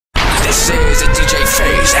This is a DJ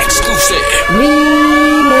Phase exclusive.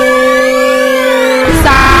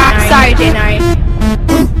 Sorry, J9.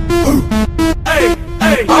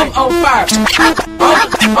 I'm on fire.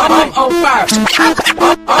 I'm on fire.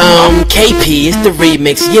 KP, it's the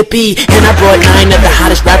remix, yippee. And I brought 9 of the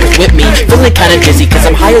hottest rappers with me. Feeling kinda dizzy, cause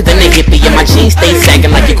I'm higher than a hippie. And my jeans stay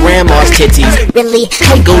sagging like your grandma's titties. Really?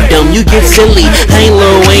 Hey, go dumb, you get silly. I ain't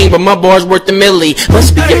Lil Wayne, but my bar's worth a milli.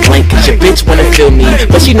 Must be your blank, cause your bitch wanna feel me.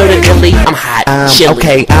 But you know the dilly, I'm hot, chilly.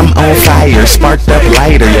 Okay, I'm on fire, sparked up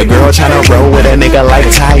lighter. Your girl tryna roll with a nigga like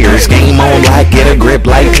tires. Game on lock, get a grip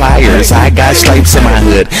like pliers. I got stripes in my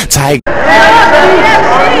hood, tiger.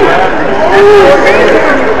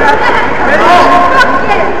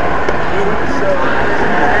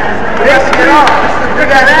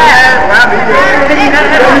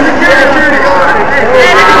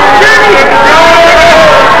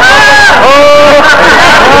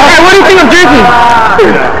 What do you think of Jerkin?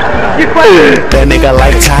 That nigga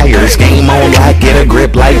like tires, game on lock, get a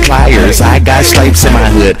grip like pliers. I got stripes in my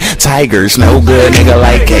hood, tigers, no good nigga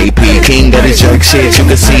like KP. King of the jerk shit, you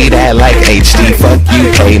can see that like HD. Fuck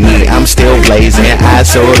you, pay me, I'm still blazing. I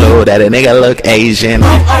so low that a nigga look Asian.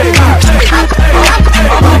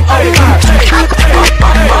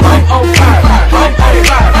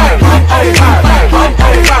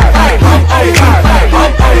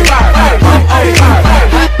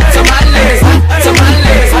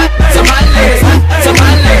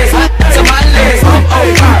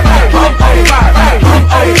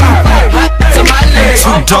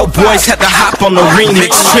 Dope boys had to hop on the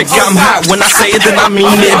remix. Trick, I'm hot when I say it, then I mean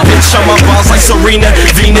it. Bitch on my balls like Serena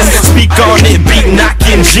Venus. Speak on it, beat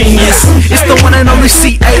knocking genius. It's the one and only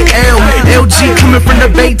CAL. LG coming from the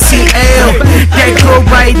Bay TL. That girl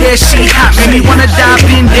right there, she hot. Made me wanna dive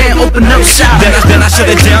in there, open up shop. Then I shut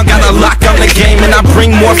it down, got a lock on the game, and I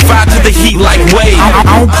bring more fire to the heat like Wade. I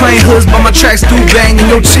don't claim hoods, but my tracks do bang, and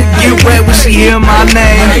your chick get wet when she hear my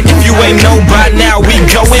name. If you ain't know by now, we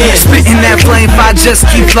go in. Spitting that flame fire, just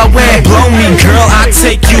keep flowing. Blow me, girl, I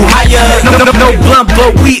take you higher. No blunt,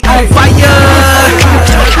 but we on fire.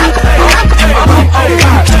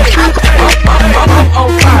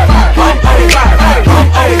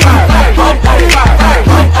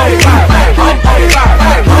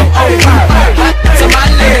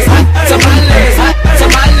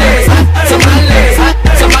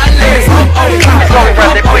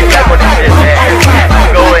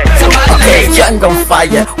 Young on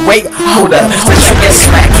fire, wait, hold up. When you get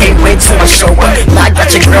smacked, can't wait till I show up. Now I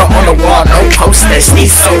got your girl on the wall, no posters.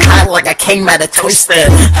 He's so hot like I came out of Twister.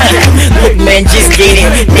 Look man, just get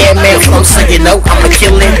it. Damn man flow, so you know I'ma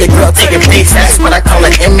kill it. The girl taking pics, that's what I call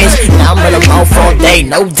an image. Now I'm in the mouth all day,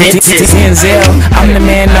 no dentist. Denzel, I'm the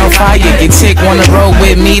man on fire. Your chick wanna roll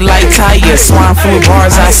with me like tires. Swine flu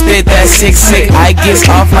bars, I spit that sick. I gets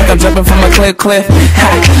off like I'm jumping from a cliff.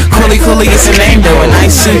 Coolie, it's a name though. And I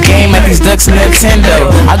shoot game at these ducks in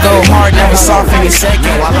Nintendo. I go hard, never soft any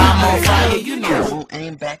second. While I'm on fire, you know.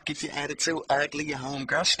 Aim back if your attitude ugly. Your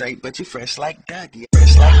homegirl straight, but you fresh like Dougie.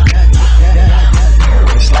 Fresh like Dougie.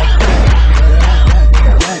 Fresh like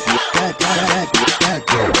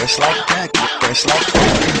Dougie. Fresh like Dougie. Fresh like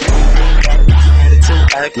Dougie. Attitude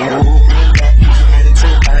ugly.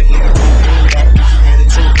 Attitude ugly.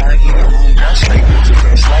 Attitude ugly. Your homegirl straight, but you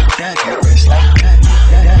fresh like Dougie. Fresh like Dougie.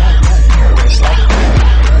 Fresh like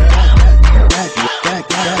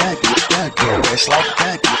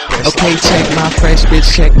Okay, check my fresh bitch,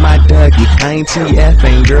 check my Dougie. I ain't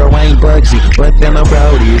TFing, girl, I ain't Bugsy. But then I'm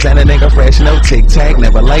Brodies, and a nigga fresh, no tic-tac.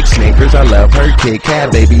 Never like Snickers, I love her Kit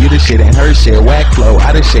Kat. Baby, you the shit and her shit. Whack flow,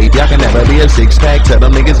 out of shape, y'all can never be a six-pack. Tell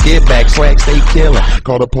them niggas get back, swag stay killin'.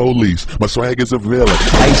 Call the police, my swag is a villain.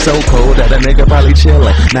 Ice so cold that a nigga probably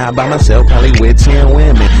chillin'. Now by myself, probably with 10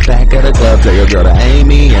 women. Back at the club, tell your girl to aim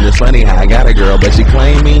me. And it's funny how I got a girl, but she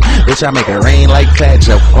claim me. Bitch, I make it rain like Fat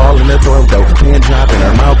Joe. All in the throat though, pin drop in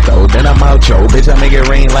her mouth though. Then I'm outro, bitch, I make it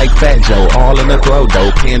rain like Fat Joe. All in the throat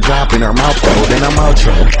though, pin drop in her mouth though. Then I'm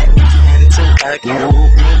outro.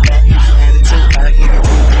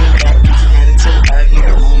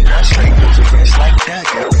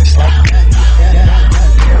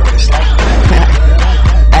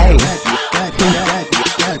 Hey,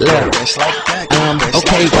 look.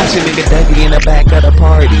 Okay, watch a nigga Dougie in the back of the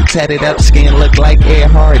party. Tatted up skin, look like Ed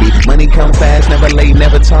Hardy. Money come fast, never late,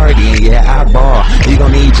 never tardy. And yeah, I ball. You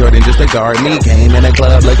gon' need Jordan just to guard me. Came in the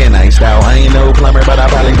club looking nice out. I ain't no plumber, but I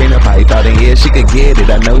probably bring a pipe out. And yeah, she could get it.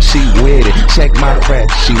 I know she with it. Check my fresh,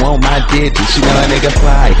 she want my digits. She know a nigga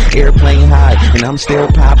fly, airplane high, and I'm still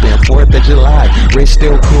popping. 4th of July, wrist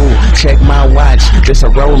still cool. Check my watch, this a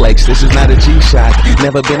Rolex. This is not a G-Shock.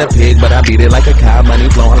 Never been a pig, but I beat it like a cow. Money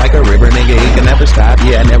flowing like a river, nigga. He can never stop. Yeah,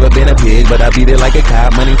 Yeah, I never been a pig, but I beat it like a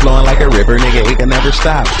cop. Money flowing like a river, nigga, it can never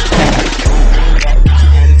stop.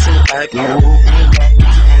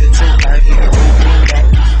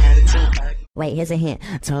 Wait, here's a hint.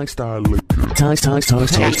 Tongue start licking. Tongue start Here's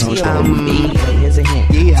licking. a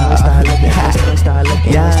hint. Yeah. Tongue start licking. Tongue start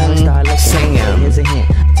licking. Tongue start licking. Sam. Here's a hint.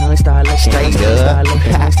 Tongue start licking. Straight up.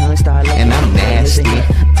 Tongue start licking. And I'm nasty.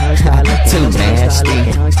 Tongue start licking. Too nasty.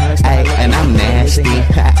 Ay, and I'm nasty.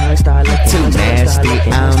 Too nasty.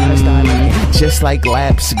 Just like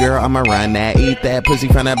laps, girl, I'ma run that. Eat that pussy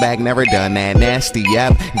from the back, never done that. Nasty,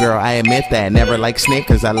 yep, girl, I admit that. Never like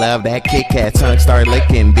Snickers, I love that Kit Kat. Tongue start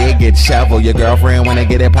licking, dig it, shovel. Your girlfriend wanna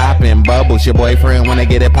get it poppin', bubbles. Your boyfriend wanna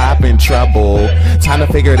get it poppin', trouble. Time to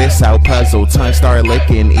figure this out, puzzle. Tongue start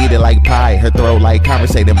licking, eat it like pie. Her throat like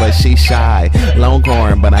conversating, but she shy.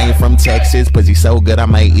 Longhorn, but I ain't from Texas. Pussy so good, I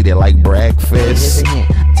might eat it like breakfast.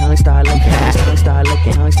 Tongue start licking. Tongue start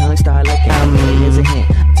licking. Tongue start licking. Here's a hint.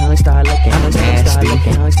 Tongue start licking. I'm nasty.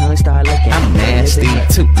 Tongue start licking. I'm nasty,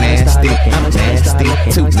 too nasty. I'm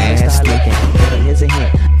nasty, too nasty. Here's a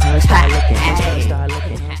hint. Tongue start licking. Tongue start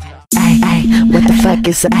licking. Ay, what the fuck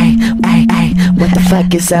is up? Ay, what the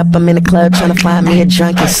fuck is up? I'm in the club tryna find me a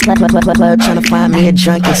drunken slut. Club tryna find me a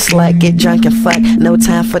drunken slut. Get drunk and fuck. No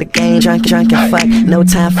time for the game. Drunk and fuck. No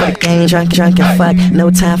time for the game. Drunk and fuck. No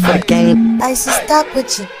time for the game. I should stop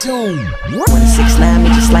what you doing. 169 me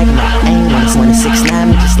just like my aim. 169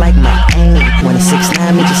 me just like my aim.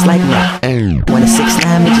 169 me just like my aim.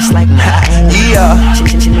 169 me just like my aim. Yeah.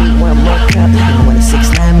 She need one more cup.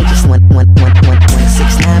 169 me just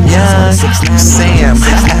 169 me just 169 Sam.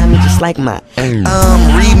 169 me just like my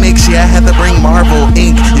Remix, yeah, I had to bring Marvel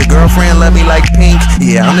ink. Your girlfriend love me like pink.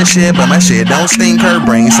 Yeah, I'm the shit, but my shit don't stink. Her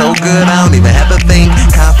brain so good, I don't even have to think.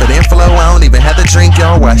 Confident flow, I don't even have to drink.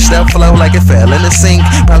 Y'all watched up flow like it fell in the sink.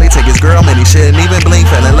 Probably take his girl, man, he shouldn't even blink.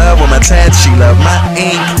 Fell in love with my tats, she love my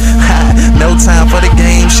ink. No time for the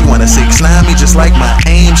game, she wanna 6'9" me just like my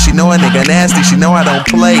aim. She know a nigga nasty, she know I don't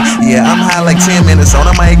play. Yeah, I'm high like 10 minutes on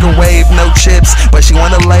a microwave. No chips, but she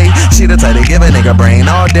wanna lay. She the type to give a nigga brain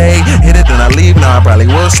all day. Hit it then I leave, no I probably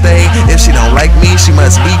will stay. If she don't like me, she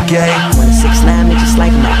must be gay. 169 me just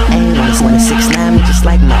like my aim. 169 me just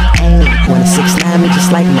like my aim. 169 me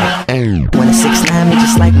just like my aim. 169 me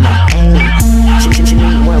just like my aim. She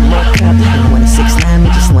need one more cup. 169 me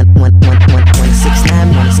just 169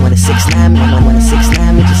 me 169 me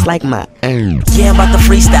 169 me just like my aim. Yeah, I'm about to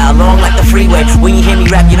freestyle, long like the freeway. When you hear me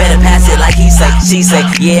rap, you better pass it like he say, she say.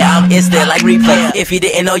 Yeah, I'm instant like replay. If you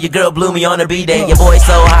didn't know, your girl blew me on her B-day. Your boy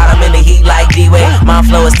so hot, I'm in the heat like D-Way. My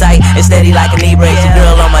flow is tight and steady like a knee brace. Your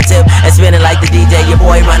girl on my tip and spinning like the DJ. Your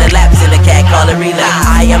boy running laps in the cat, call it relay.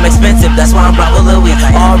 I am expensive, that's why I'm Bravo Louis.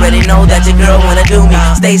 Already know that your girl wanna do me.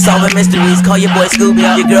 Stay solving mysteries, call your boy Scooby.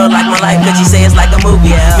 Your girl like my life, cause she say it's like a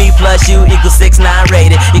movie. Me plus you equals 6'9"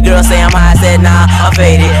 rated. Your girl say I'm high, I said nah, I'm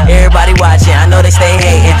faded. Everybody watching, I know they stay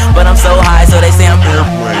hating, but I'm so high, so they say I'm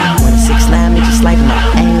 169 me just like my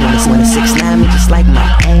aim. 169 me just like my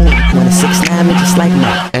aim. 169 me just like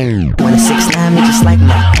my aim. 169 me just like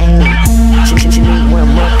my aim. She need one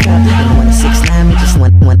more cup. 169 me just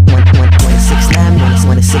 169 me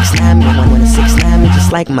 169 me 169 me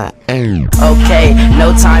just like my aim. okay,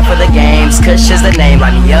 no time for the games. Kush is the name,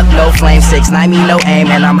 light me up, no flame. 6'9" me no aim,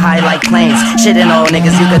 and I'm high like planes. Shitting on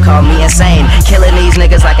niggas, you could call me insane. Killing these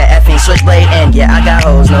niggas like a effing switchblade. And yeah, I got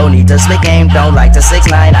hoes, no need to split game. Don't like to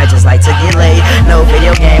 6'9", I just like to get laid. No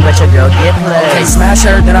video game, but your girl get played. Okay, smash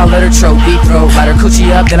her, then I'll let her choke, deep throat. Light her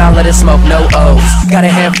coochie up, then I'll let it smoke, no O's. Got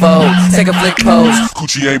a handful, take a flick pose.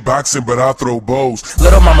 Coochie ain't boxing, but I throw bows.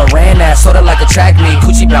 Little mama ran that, sorta like a track meet.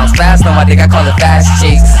 Coochie bounce fast on my dick, I call it fast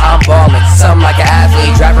cheeks. I'm ballin', something like an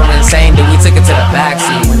athlete. Drive her insane, then we took it to the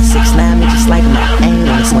backseat. 169 me just like my aim.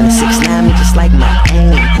 169 me just like my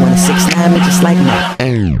aim. 169 me just like my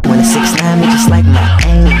aim. 169 me just like my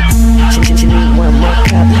aim. She need one more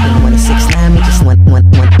cup. 169 me just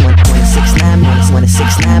 169 me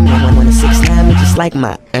 169 me 169 me just like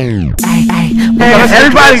my aim.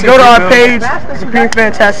 Everybody go to our page, Supreme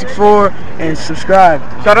Fantastic 4, and subscribe.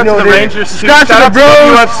 Shout out to the Rangers. Shout out to the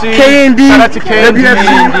Bros, K&D, Shout out to K&D.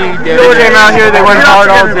 WFC. They came out here, they went hard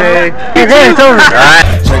all day. It's over.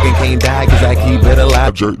 Jerkin can't die cause I keep it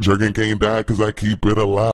alive. Jerkin can't die cause I keep it alive.